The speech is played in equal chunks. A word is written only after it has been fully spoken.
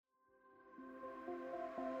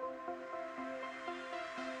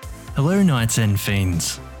Hello Night's End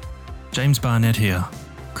fiends. James Barnett here,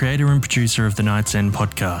 creator and producer of the Night's End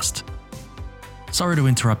podcast. Sorry to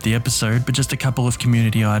interrupt the episode, but just a couple of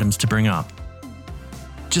community items to bring up.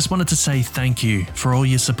 Just wanted to say thank you for all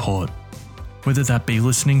your support, whether that be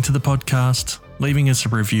listening to the podcast, leaving us a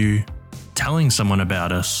review, telling someone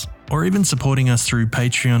about us, or even supporting us through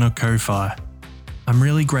Patreon or Ko-Fi. I'm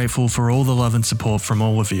really grateful for all the love and support from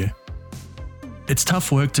all of you. It's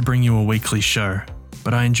tough work to bring you a weekly show,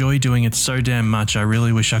 but I enjoy doing it so damn much I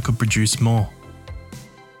really wish I could produce more.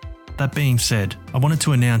 That being said, I wanted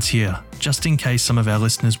to announce here, just in case some of our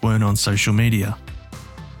listeners weren't on social media,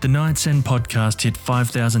 the Night's End podcast hit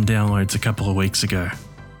 5,000 downloads a couple of weeks ago.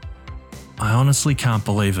 I honestly can't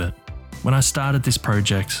believe it. When I started this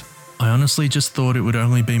project, I honestly just thought it would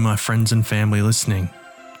only be my friends and family listening,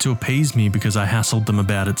 to appease me because I hassled them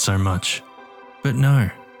about it so much. But no.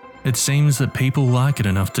 It seems that people like it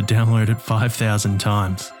enough to download it 5,000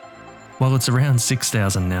 times. Well, it's around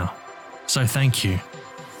 6,000 now. So thank you.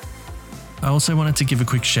 I also wanted to give a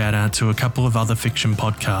quick shout out to a couple of other fiction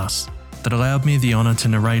podcasts that allowed me the honour to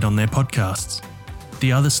narrate on their podcasts,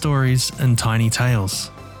 The Other Stories and Tiny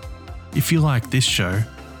Tales. If you like this show,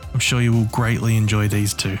 I'm sure you will greatly enjoy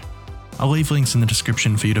these two. I'll leave links in the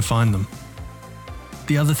description for you to find them.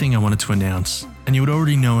 The other thing I wanted to announce, and you would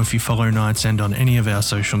already know if you follow Night's End on any of our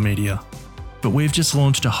social media, but we've just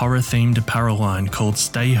launched a horror-themed apparel line called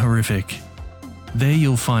Stay Horrific. There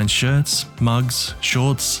you'll find shirts, mugs,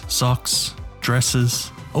 shorts, socks,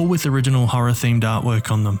 dresses, all with original horror-themed artwork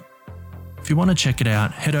on them. If you want to check it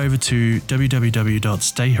out, head over to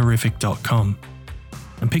www.stayhorrific.com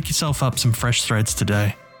and pick yourself up some fresh threads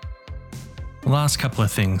today. Last couple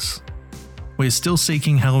of things. We're still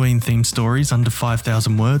seeking Halloween-themed stories under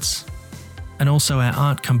 5,000 words. And also our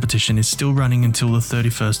art competition is still running until the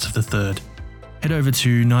 31st of the 3rd. Head over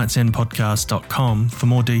to nightsendpodcast.com for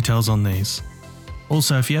more details on these.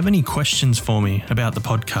 Also, if you have any questions for me about the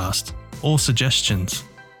podcast or suggestions,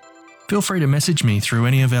 feel free to message me through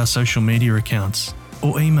any of our social media accounts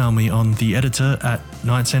or email me on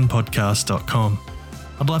theeditor@nightsendpodcast.com.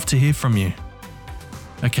 I'd love to hear from you.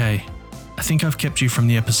 Okay, I think I've kept you from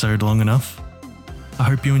the episode long enough. I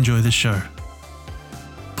hope you enjoy the show.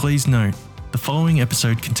 Please note, the following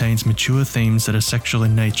episode contains mature themes that are sexual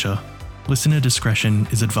in nature. Listener discretion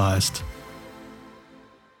is advised.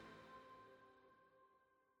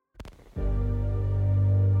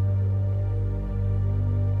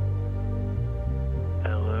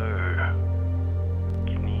 Hello.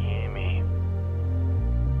 Can you hear me?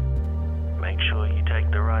 Make sure you take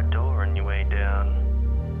the right door on your way down.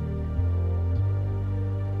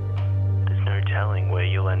 There's no telling where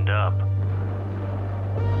you'll end up.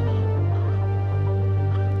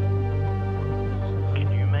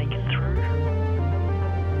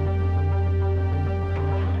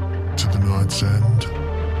 To the Night's End.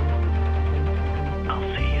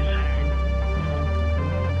 I'll see you soon.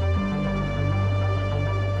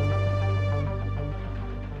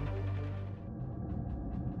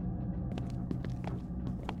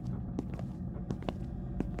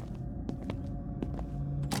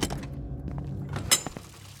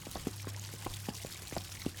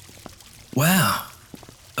 Wow,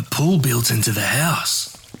 a pool built into the house.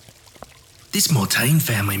 This Mortain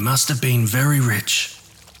family must have been very rich.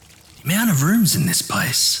 The amount of rooms in this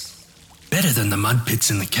place. Better than the mud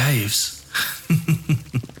pits in the caves.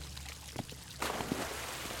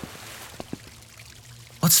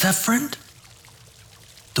 What's that, friend?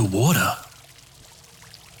 The water.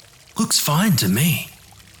 Looks fine to me.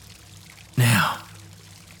 Now,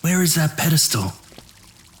 where is that pedestal?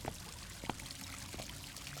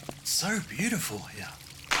 So beautiful here.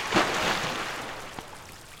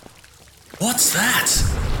 What's that?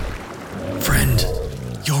 Friend,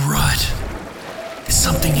 you're right. There's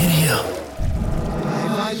something in here. I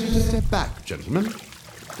advise you to step back, gentlemen.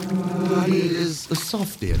 Honey is a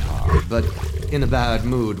softy at heart, but in a bad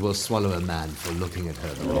mood will swallow a man for looking at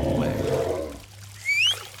her the wrong way.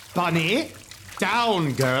 Bunny,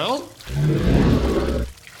 down, girl.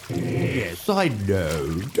 Yes, I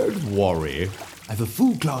know. Don't worry. I have a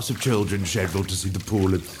full class of children scheduled to see the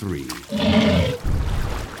pool at 3.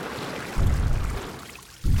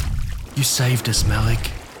 You saved us,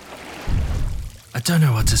 Malik. I don't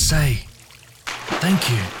know what to say. Thank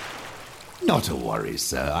you. Not a worry,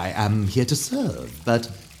 sir. I am here to serve,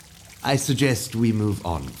 but I suggest we move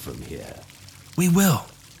on from here. We will.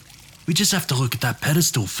 We just have to look at that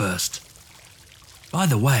pedestal first. By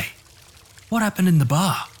the way, what happened in the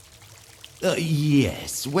bar?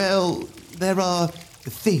 Yes, well, there are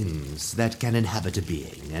things that can inhabit a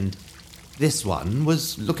being, and this one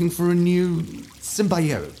was looking for a new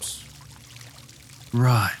symbiote.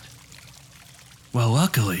 Right. Well,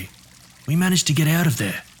 luckily, we managed to get out of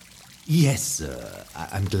there. Yes, sir.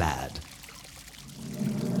 I'm glad.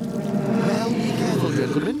 Well, be careful,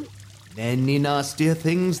 gentlemen. Many nastier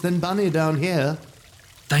things than Bunny down here.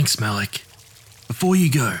 Thanks, Malik. Before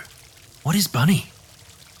you go, what is Bunny?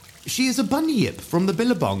 She is a bunyip from the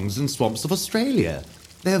billabongs and swamps of Australia.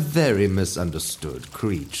 They're very misunderstood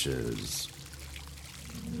creatures.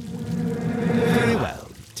 Very well.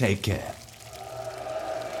 Take care.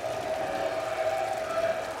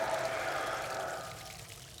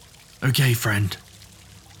 Okay, friend.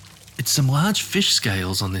 It's some large fish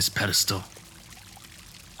scales on this pedestal.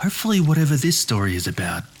 Hopefully whatever this story is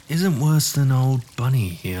about isn't worse than old Bunny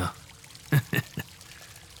here.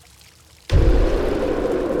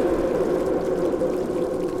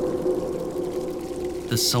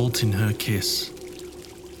 The Salt in Her Kiss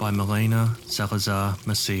by Milena Salazar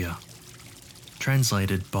Macia.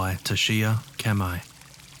 Translated by Tashia Kamai.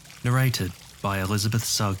 Narrated by Elizabeth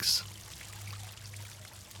Suggs.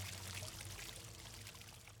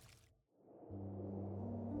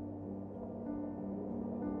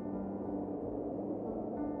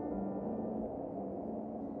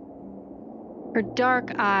 Her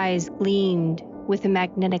dark eyes gleamed with a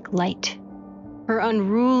magnetic light. Her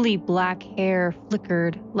unruly black hair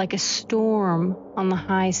flickered like a storm on the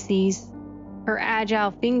high seas. Her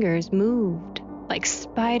agile fingers moved like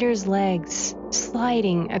spiders' legs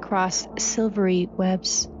sliding across silvery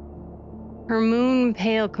webs. Her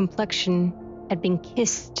moon-pale complexion had been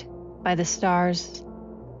kissed by the stars.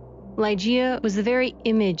 Ligeia was the very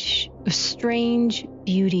image of strange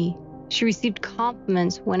beauty. She received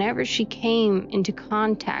compliments whenever she came into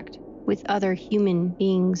contact with other human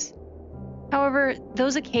beings. However,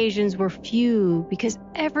 those occasions were few because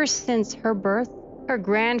ever since her birth, her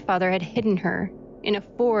grandfather had hidden her in a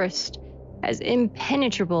forest as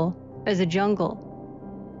impenetrable as a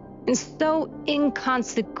jungle, and so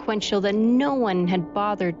inconsequential that no one had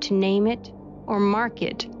bothered to name it or mark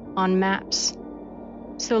it on maps.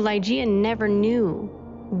 So Ligeia never knew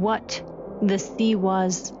what the sea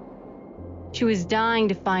was. She was dying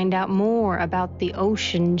to find out more about the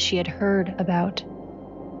ocean she had heard about.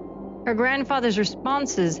 Her grandfather's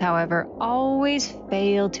responses, however, always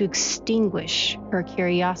failed to extinguish her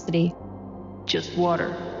curiosity. Just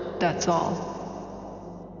water, that's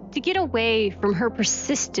all. To get away from her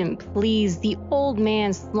persistent pleas, the old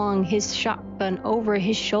man slung his shotgun over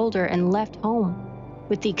his shoulder and left home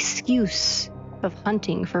with the excuse of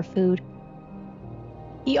hunting for food.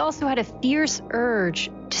 He also had a fierce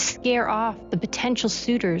urge to scare off the potential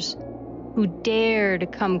suitors who dared to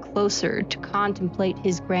come closer to contemplate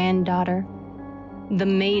his granddaughter, the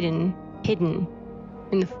maiden hidden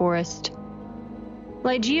in the forest.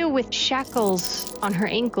 Ligeia, with shackles on her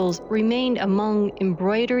ankles, remained among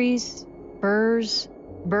embroideries, furs,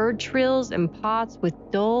 bird trills, and pots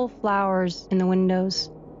with dull flowers in the windows,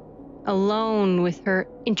 alone with her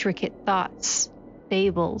intricate thoughts,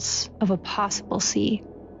 fables of a possible sea.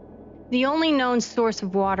 The only known source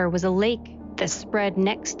of water was a lake that spread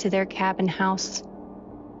next to their cabin house.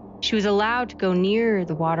 She was allowed to go near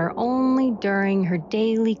the water only during her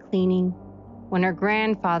daily cleaning, when her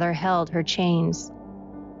grandfather held her chains.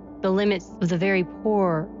 The limits of the very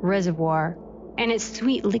poor reservoir and its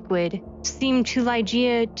sweet liquid seemed to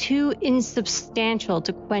Ligeia too insubstantial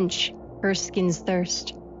to quench her skin's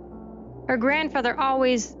thirst. Her grandfather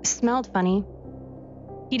always smelled funny.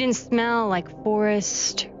 He didn't smell like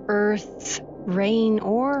forest, earth, rain,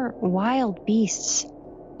 or wild beasts,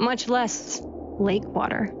 much less lake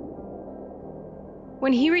water.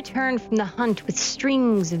 When he returned from the hunt with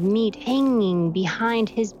strings of meat hanging behind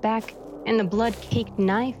his back and the blood-caked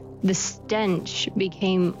knife, the stench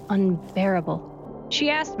became unbearable. She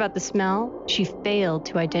asked about the smell she failed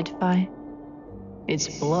to identify.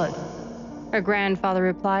 "It's blood," her grandfather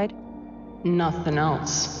replied. "Nothing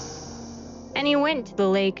else." And he went to the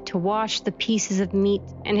lake to wash the pieces of meat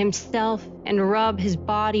and himself and rub his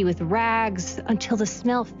body with rags until the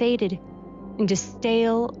smell faded into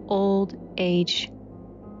stale old age.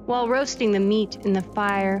 While roasting the meat in the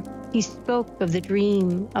fire, he spoke of the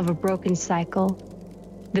dream of a broken cycle,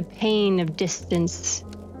 the pain of distance,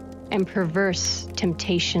 and perverse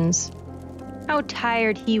temptations. How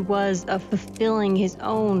tired he was of fulfilling his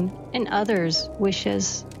own and others'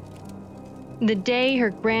 wishes. The day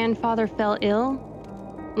her grandfather fell ill,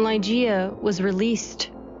 Ligeia was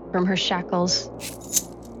released from her shackles.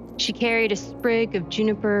 She carried a sprig of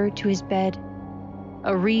juniper to his bed,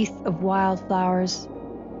 a wreath of wildflowers,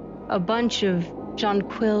 a bunch of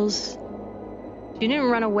jonquils. She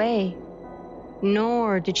didn't run away,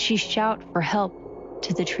 nor did she shout for help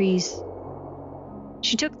to the trees.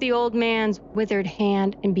 She took the old man's withered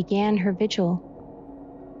hand and began her vigil,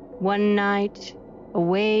 One night,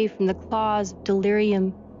 away from the claws of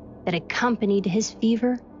delirium that accompanied his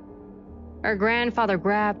fever, her grandfather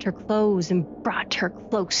grabbed her clothes and brought her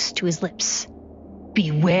close to his lips.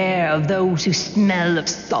 Beware of those who smell of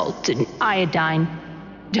salt and iodine.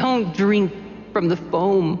 Don't drink from the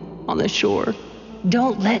foam on the shore.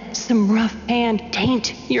 Don't let some rough hand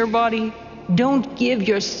taint your body. Don't give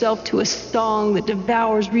yourself to a song that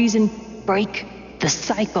devours reason. Break the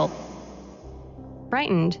cycle.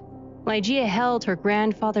 Frightened, Ligeia held her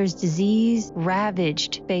grandfather's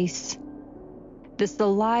disease-ravaged face. The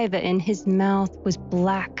saliva in his mouth was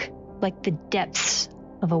black like the depths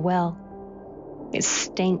of a well. It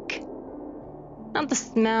stank. Not the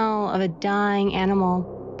smell of a dying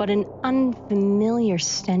animal, but an unfamiliar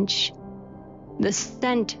stench. The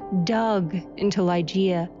scent dug into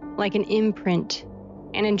Ligeia like an imprint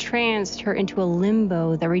and entranced her into a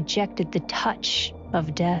limbo that rejected the touch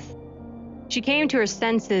of death. She came to her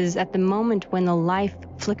senses at the moment when the life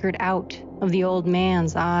flickered out of the old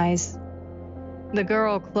man's eyes. The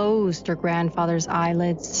girl closed her grandfather's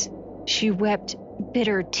eyelids. She wept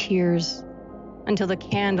bitter tears until the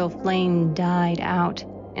candle flame died out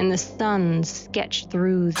and the sun sketched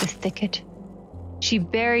through the thicket. She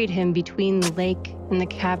buried him between the lake and the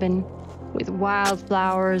cabin, with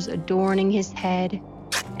wildflowers adorning his head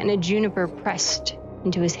and a juniper pressed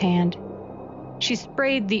into his hand. She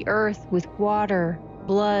sprayed the earth with water,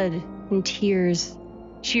 blood, and tears.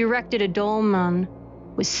 She erected a dolmen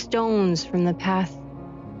with stones from the path.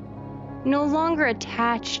 No longer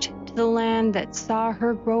attached to the land that saw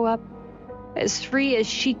her grow up, as free as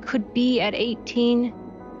she could be at 18,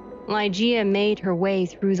 Ligeia made her way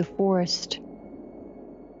through the forest.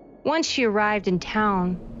 Once she arrived in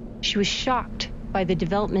town, she was shocked by the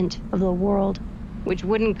development of the world, which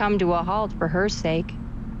wouldn't come to a halt for her sake.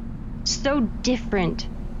 So different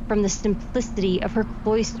from the simplicity of her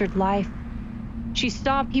cloistered life. She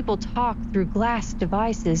saw people talk through glass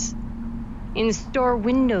devices. In store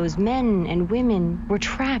windows, men and women were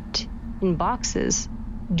trapped in boxes,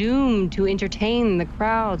 doomed to entertain the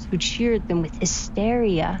crowds who cheered them with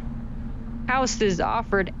hysteria. Houses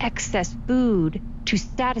offered excess food to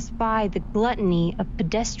satisfy the gluttony of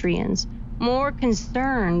pedestrians, more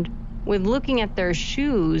concerned with looking at their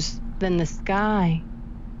shoes than the sky.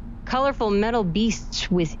 Colorful metal beasts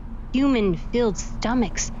with human-filled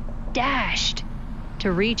stomachs dashed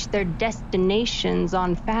to reach their destinations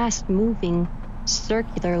on fast-moving,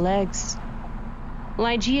 circular legs.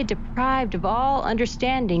 Ligeia, deprived of all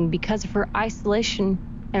understanding because of her isolation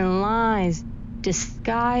and lies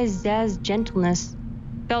disguised as gentleness,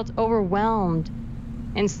 felt overwhelmed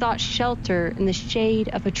and sought shelter in the shade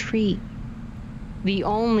of a tree, the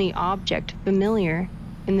only object familiar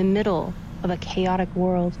in the middle of a chaotic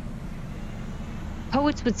world.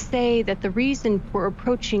 Poets would say that the reason for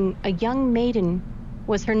approaching a young maiden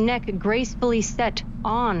was her neck gracefully set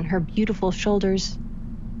on her beautiful shoulders.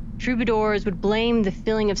 Troubadours would blame the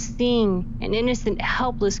feeling of seeing an innocent,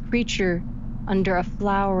 helpless creature under a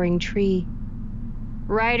flowering tree.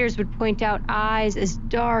 Writers would point out eyes as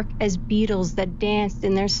dark as beetles that danced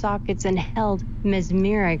in their sockets and held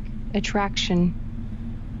mesmeric attraction.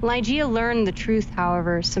 Ligeia learned the truth,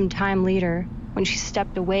 however, some time later, when she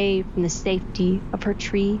stepped away from the safety of her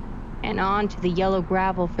tree and onto the yellow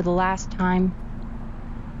gravel for the last time.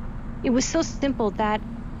 It was so simple that,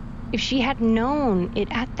 if she had known it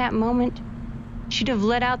at that moment, she'd have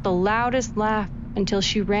let out the loudest laugh until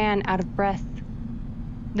she ran out of breath.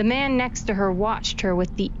 The man next to her watched her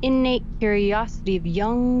with the innate curiosity of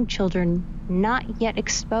young children not yet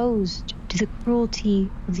exposed to the cruelty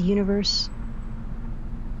of the universe.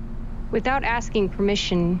 Without asking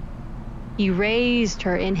permission, he raised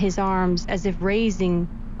her in his arms as if raising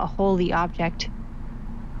a holy object,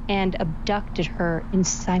 and abducted her in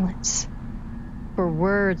silence. For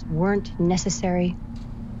words weren't necessary.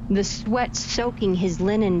 The sweat soaking his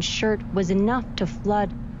linen shirt was enough to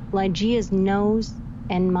flood Ligeia's nose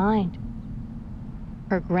and mind.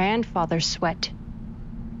 Her grandfather's sweat,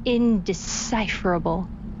 indecipherable,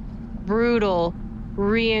 brutal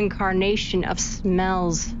reincarnation of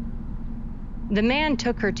smells. The man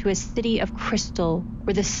took her to a city of crystal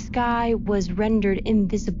where the sky was rendered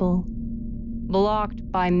invisible,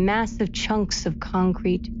 blocked by massive chunks of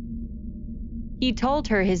concrete. He told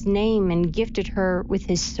her his name and gifted her with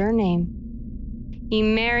his surname. He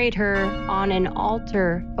married her on an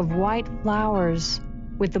altar of white flowers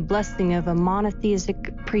with the blessing of a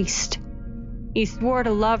monotheistic priest. He swore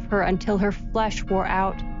to love her until her flesh wore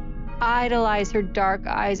out, idolize her dark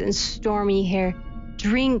eyes and stormy hair,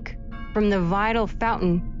 drink from the vital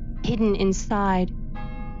fountain hidden inside,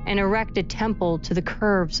 and erect a temple to the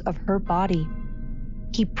curves of her body.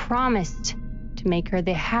 He promised to make her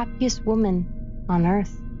the happiest woman on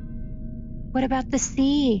earth. What about the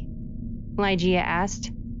sea? Ligeia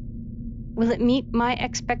asked. Will it meet my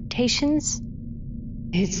expectations?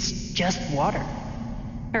 It's just water,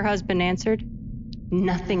 her husband answered.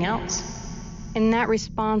 Nothing else. And that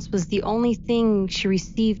response was the only thing she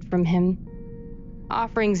received from him.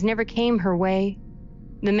 Offerings never came her way.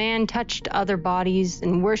 The man touched other bodies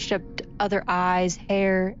and worshipped other eyes,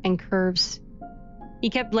 hair, and curves. He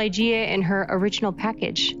kept Ligeia in her original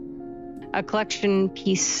package, a collection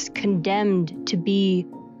piece condemned to be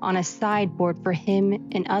on a sideboard for him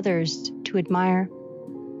and others to admire.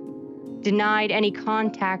 Denied any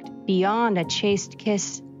contact beyond a chaste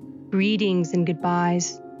kiss, greetings and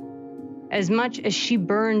goodbyes. As much as she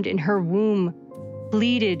burned in her womb,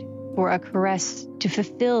 pleaded for a caress to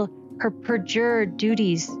fulfill her perjured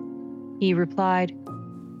duties, he replied,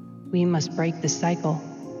 We must break the cycle.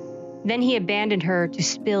 Then he abandoned her to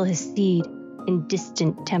spill his seed in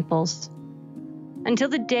distant temples. Until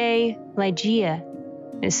the day Ligeia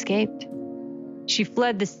escaped. She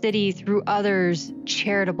fled the city through others'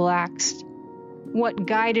 charitable acts. What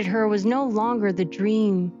guided her was no longer the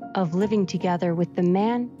dream of living together with the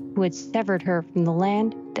man who had severed her from the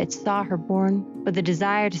land that saw her born, but the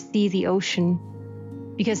desire to see the ocean,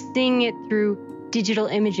 because seeing it through digital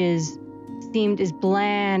images seemed as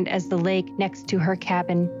bland as the lake next to her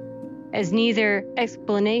cabin, as neither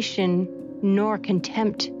explanation nor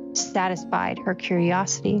contempt satisfied her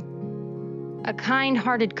curiosity. A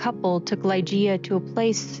kind-hearted couple took Ligeia to a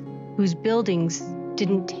place whose buildings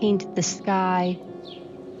didn't taint the sky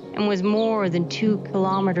and was more than 2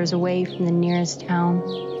 kilometers away from the nearest town.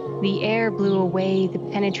 The air blew away the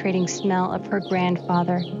penetrating smell of her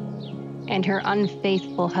grandfather and her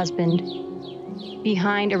unfaithful husband.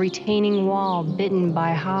 Behind a retaining wall bitten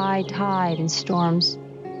by high tide and storms,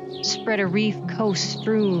 spread a reef coast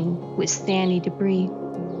strewn with sandy debris.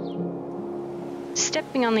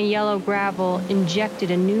 Stepping on the yellow gravel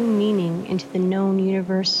injected a new meaning into the known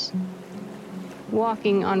universe.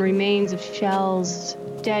 Walking on remains of shells,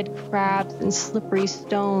 dead crabs, and slippery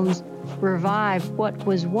stones revived what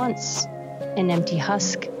was once an empty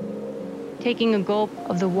husk. Taking a gulp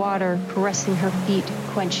of the water caressing her feet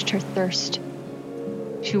quenched her thirst.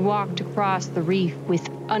 She walked across the reef with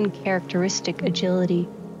uncharacteristic agility,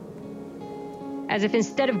 as if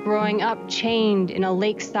instead of growing up chained in a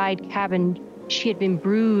lakeside cabin, she had been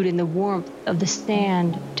brewed in the warmth of the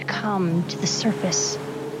sand to come to the surface,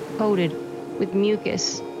 coated with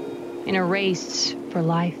mucus in a race for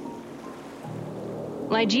life.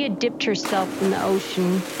 Ligeia dipped herself in the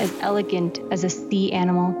ocean as elegant as a sea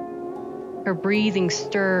animal. Her breathing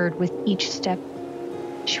stirred with each step.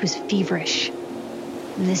 She was feverish.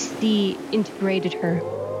 The sea integrated her.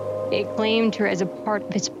 It claimed her as a part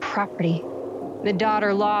of its property. The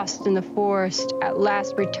daughter lost in the forest at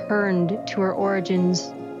last returned to her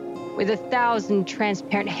origins. With 1,000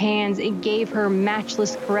 transparent hands, it gave her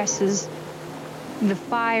matchless caresses. The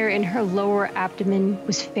fire in her lower abdomen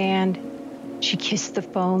was fanned. She kissed the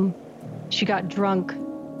foam. She got drunk.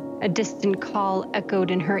 A distant call echoed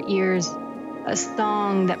in her ears, a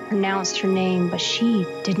song that pronounced her name, but she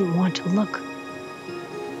didn't want to look.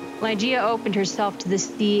 Ligeia opened herself to the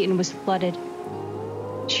sea and was flooded.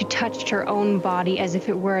 She touched her own body as if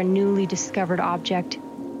it were a newly discovered object.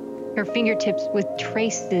 Her fingertips with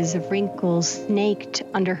traces of wrinkles snaked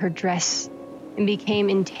under her dress and became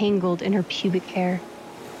entangled in her pubic hair.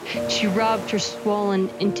 She rubbed her swollen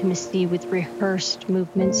intimacy with rehearsed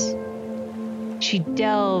movements. She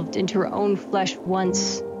delved into her own flesh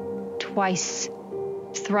once, twice,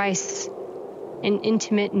 thrice, an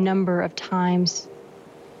intimate number of times.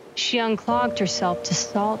 She unclogged herself to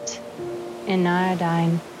salt and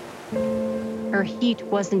iodine. Her heat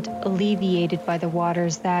wasn't alleviated by the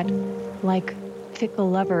waters that, like fickle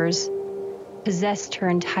lovers, possessed her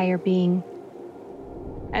entire being.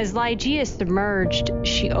 As Ligeia submerged,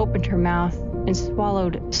 she opened her mouth and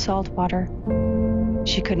swallowed salt water.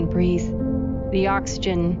 She couldn't breathe. The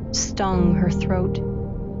oxygen stung her throat.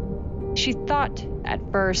 She thought at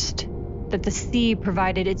first that the sea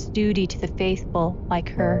provided its duty to the faithful like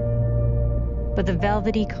her. But the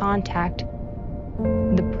velvety contact,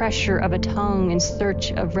 the pressure of a tongue in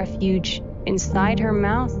search of refuge inside her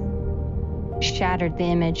mouth, shattered the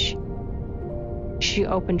image. She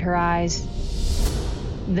opened her eyes.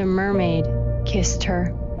 The mermaid kissed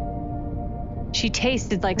her. She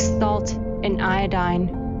tasted like salt and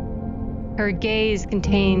iodine. Her gaze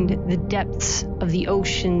contained the depths of the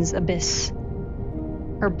ocean's abyss.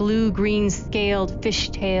 Her blue-green scaled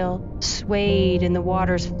fishtail swayed in the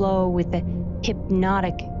water's flow with a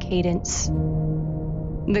hypnotic cadence.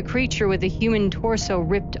 The creature with the human torso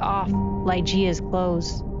ripped off Lygea's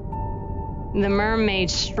clothes. The mermaid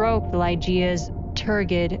stroked Lygea's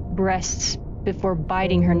turgid breasts before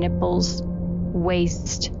biting her nipples,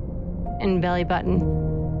 waist, and belly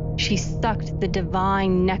button. She sucked the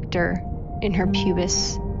divine nectar in her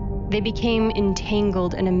pubis. They became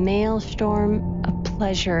entangled in a maelstrom of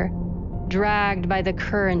pleasure, dragged by the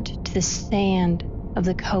current to the sand of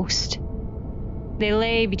the coast. They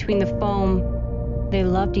lay between the foam. They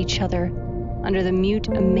loved each other under the mute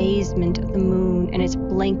amazement of the moon and its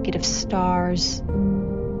blanket of stars.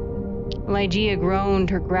 Lygea groaned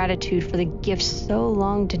her gratitude for the gift so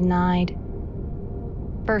long denied.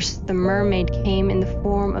 First, the mermaid came in the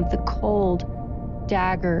form of the cold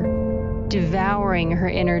dagger, devouring her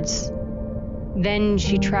innards. Then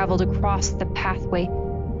she traveled across the pathway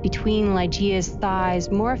between Lygea's thighs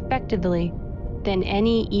more effectively than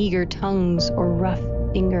any eager tongues or rough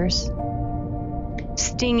fingers.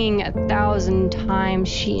 Stinging 1,000 times,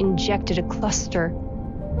 she injected a cluster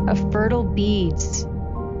of fertile beads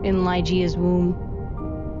in Lygea's womb.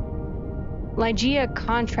 Lygea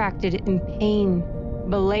contracted in pain,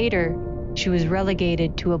 but later she was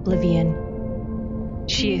relegated to oblivion.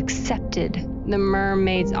 She accepted the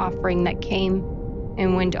mermaid's offering that came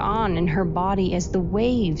and went on in her body as the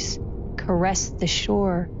waves caressed the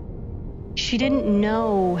shore. She didn't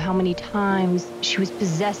know how many times she was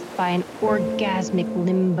possessed by an orgasmic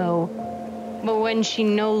limbo, but when she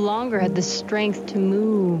no longer had the strength to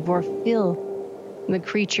move or feel, the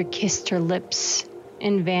creature kissed her lips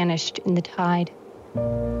and vanished in the tide.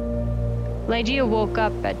 Lygea woke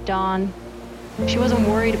up at dawn. She wasn't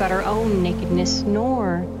worried about her own nakedness,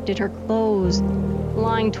 nor did her clothes,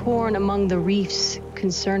 lying torn among the reefs,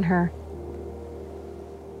 concern her.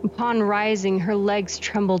 Upon rising, her legs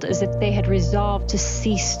trembled as if they had resolved to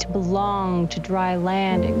cease to belong to dry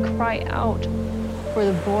land and cry out for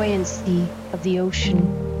the buoyancy of the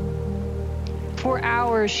ocean. For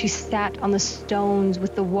hours she sat on the stones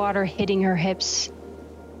with the water hitting her hips.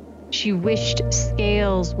 She wished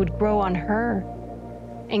scales would grow on her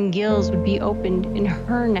and gills would be opened in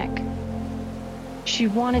her neck. She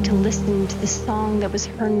wanted to listen to the song that was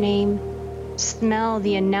her name, smell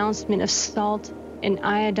the announcement of salt and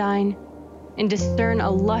iodine, and discern a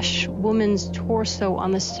lush woman's torso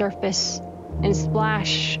on the surface and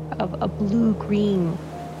splash of a blue-green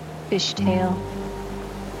fishtail.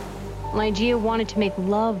 Lygea wanted to make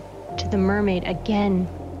love to the mermaid again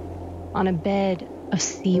on a bed of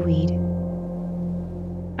seaweed.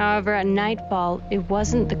 However, at nightfall, it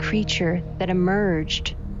wasn't the creature that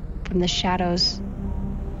emerged from the shadows,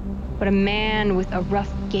 but a man with a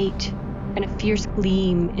rough gait and a fierce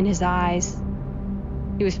gleam in his eyes.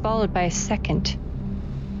 He was followed by a second,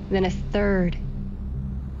 then a third,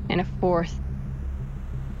 and a fourth.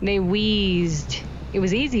 They wheezed. It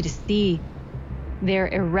was easy to see their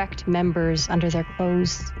erect members under their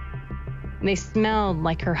clothes. They smelled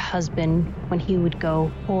like her husband when he would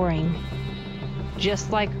go whoring,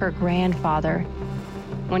 just like her grandfather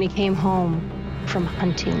when he came home from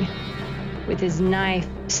hunting. With his knife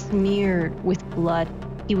smeared with blood,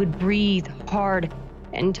 he would breathe hard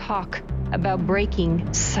and talk about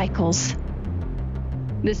breaking cycles.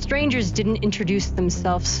 The strangers didn't introduce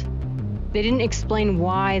themselves. They didn't explain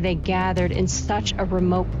why they gathered in such a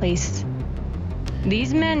remote place.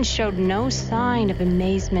 These men showed no sign of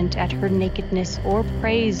amazement at her nakedness or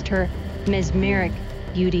praised her mesmeric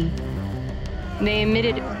beauty. They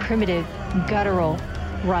emitted primitive, guttural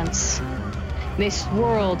grunts. They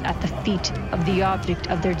swirled at the feet of the object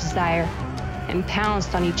of their desire and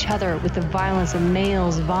pounced on each other with the violence of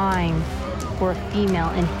males vying for a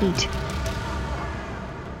female in heat.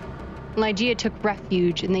 Lygea took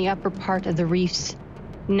refuge in the upper part of the reefs,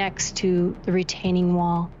 next to the retaining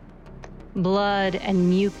wall. Blood and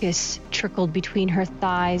mucus trickled between her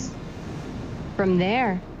thighs. From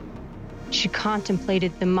there, she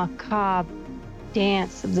contemplated the macabre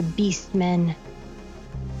dance of the beast men.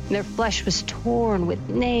 Their flesh was torn with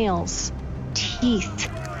nails, teeth,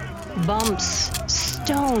 bumps,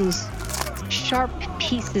 stones, sharp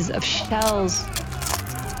pieces of shells.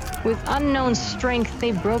 With unknown strength,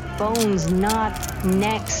 they broke bones, gnawed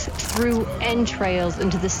necks, threw entrails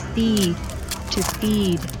into the sea to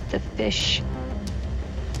feed the fish.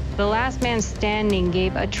 The last man standing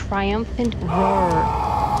gave a triumphant roar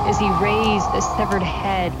as he raised a severed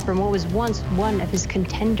head from what was once one of his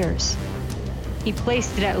contenders. He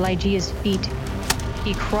placed it at Lygea's feet.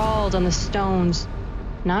 He crawled on the stones,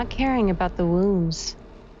 not caring about the wounds.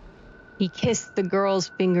 He kissed the girl's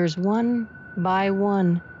fingers one by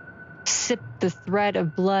one, sipped the thread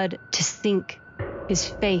of blood to sink his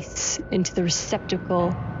face into the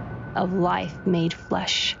receptacle of life made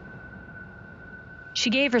flesh. She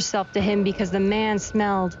gave herself to him because the man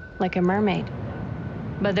smelled like a mermaid.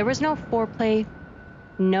 But there was no foreplay,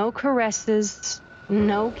 no caresses,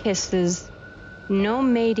 no kisses, no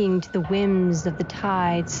mating to the whims of the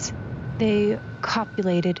tides. They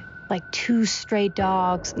copulated like two stray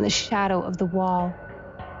dogs in the shadow of the wall.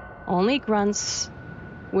 Only grunts,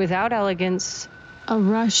 without elegance, a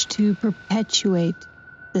rush to perpetuate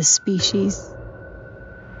the species.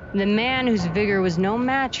 The man, whose vigor was no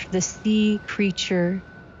match for the sea creature,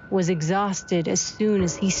 was exhausted as soon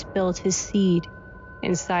as he spilled his seed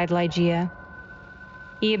inside Ligeia.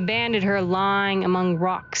 He abandoned her lying among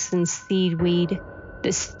rocks and seaweed.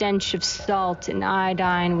 The stench of salt and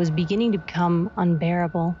iodine was beginning to become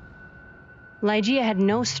unbearable. Ligeia had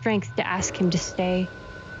no strength to ask him to stay.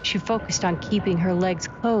 She focused on keeping her legs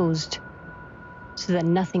closed so that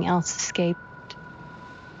nothing else escaped.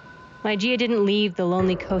 Ligeia didn't leave the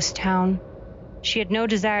lonely coast town. She had no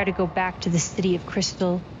desire to go back to the city of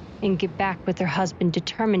crystal and get back with her husband,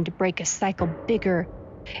 determined to break a cycle bigger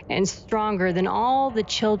and stronger than all the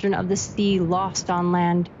children of the sea lost on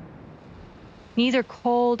land. Neither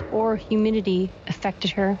cold or humidity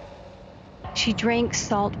affected her. She drank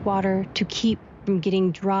salt water to keep from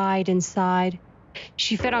getting dried inside.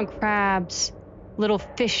 She fed on crabs, little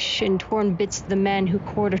fish, and torn bits of the men who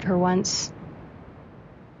courted her once.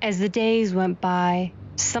 As the days went by,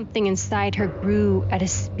 something inside her grew at a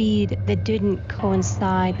speed that didn't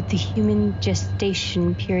coincide with the human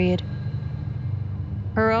gestation period.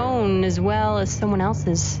 Her own as well as someone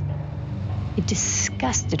else's. It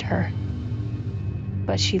disgusted her,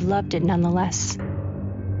 but she loved it nonetheless.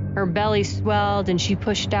 Her belly swelled and she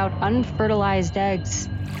pushed out unfertilized eggs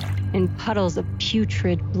and puddles of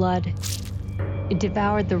putrid blood. It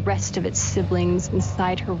devoured the rest of its siblings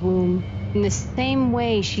inside her womb in the same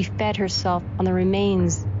way she fed herself on the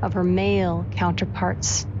remains of her male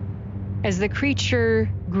counterparts. As the creature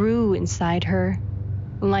grew inside her,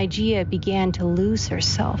 Ligeia began to lose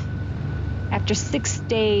herself. After 6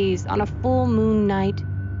 days on a full moon night,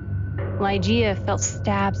 Ligeia felt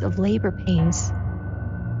stabs of labor pains.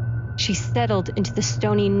 She settled into the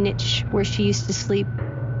stony niche where she used to sleep,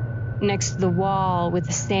 next to the wall with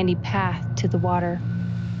a sandy path to the water.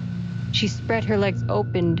 She spread her legs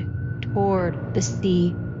open toward the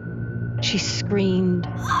sea. She screamed.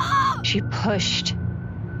 She pushed.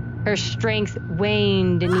 Her strength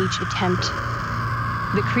waned in each attempt.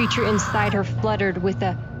 The creature inside her fluttered with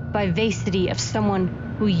the vivacity of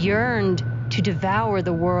someone who yearned to devour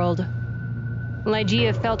the world.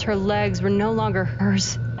 Ligeia felt her legs were no longer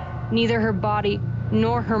hers, neither her body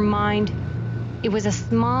nor her mind. It was a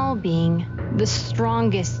small being, the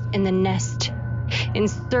strongest in the nest, in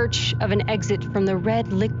search of an exit from the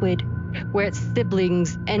red liquid where its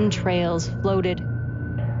siblings' entrails floated.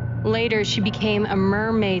 Later, she became a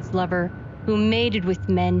mermaid's lover who mated with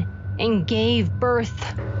men and gave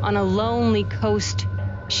birth on a lonely coast.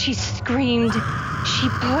 She screamed. She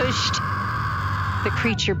pushed. The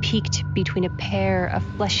creature peeked between a pair of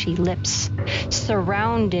fleshy lips,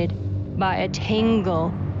 surrounded by a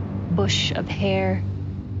tangle bush of hair.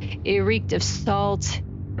 It reeked of salt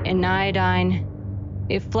and iodine.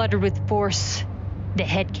 It fluttered with force. The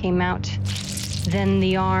head came out, then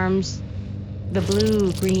the arms, the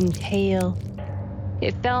blue-green tail.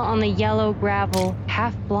 It fell on the yellow gravel,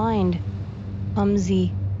 half blind,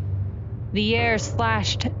 clumsy. The air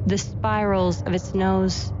slashed the spirals of its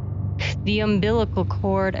nose. The umbilical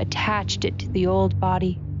cord attached it to the old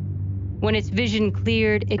body. When its vision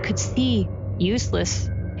cleared, it could see, useless,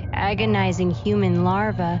 agonizing human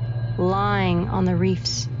larvae lying on the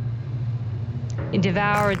reefs. It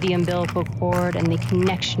devoured the umbilical cord, and the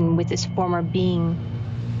connection with its former being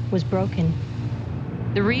was broken.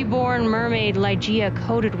 The reborn mermaid Ligeia,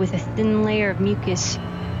 coated with a thin layer of mucus,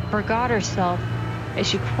 forgot herself as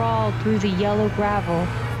she crawled through the yellow gravel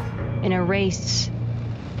in a race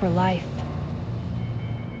for life.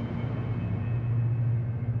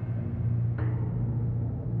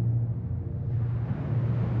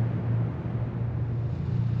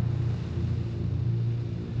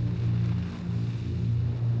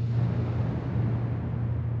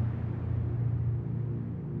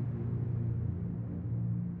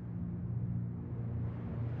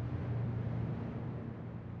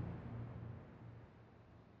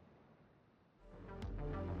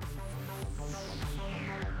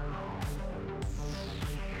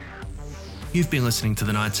 You've been listening to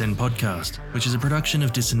the Night's End podcast, which is a production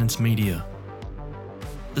of Dissonance Media.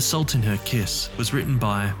 The Salt in Her Kiss was written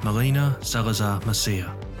by Melina Salazar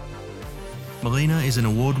Macia. Melina is an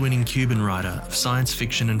award-winning Cuban writer of science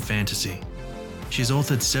fiction and fantasy. She's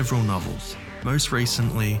authored several novels, most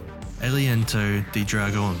recently Aliento di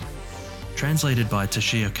Dragon. Translated by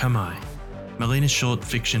Tashia Kamai, Melina's short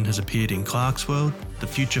fiction has appeared in Clarkesworld, The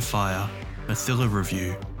Future Fire, Mathila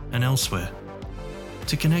Review, and elsewhere.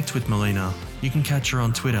 To connect with Melina, you can catch her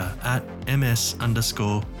on Twitter at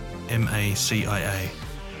ms_MACIA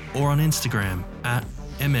or on Instagram at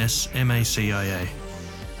MSMACIA.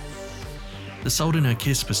 The Salt in Her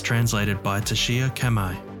Kiss was translated by Tashia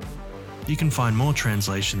Kamai. You can find more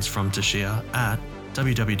translations from Tashia at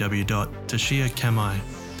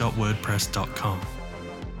www.tashiakamai.wordpress.com.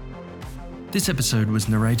 This episode was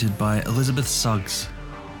narrated by Elizabeth Suggs.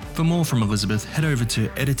 For more from Elizabeth, head over to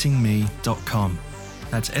editingme.com.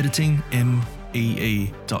 That's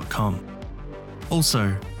editingmee.com.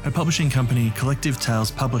 Also, her publishing company Collective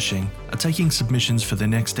Tales Publishing are taking submissions for their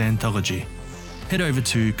next anthology. Head over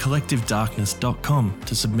to collectivedarkness.com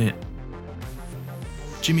to submit.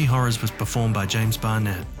 Jimmy Horrors was performed by James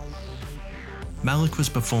Barnett. Malik was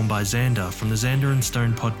performed by Xander from the Xander and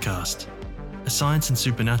Stone podcast, a science and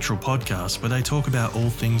supernatural podcast where they talk about all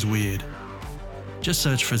things weird. Just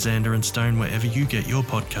search for Xander and Stone wherever you get your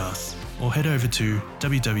podcasts, or head over to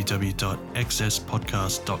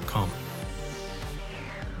www.xspodcast.com.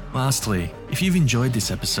 Lastly, if you've enjoyed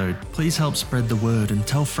this episode, please help spread the word and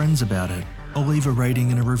tell friends about it, or leave a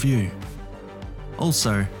rating and a review.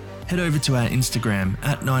 Also, head over to our Instagram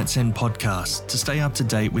at Night's End Podcast to stay up to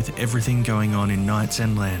date with everything going on in Night's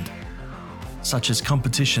End land, such as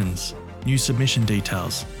competitions, new submission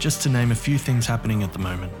details, just to name a few things happening at the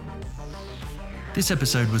moment. This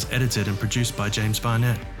episode was edited and produced by James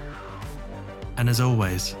Barnett. And as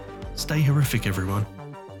always, stay horrific, everyone.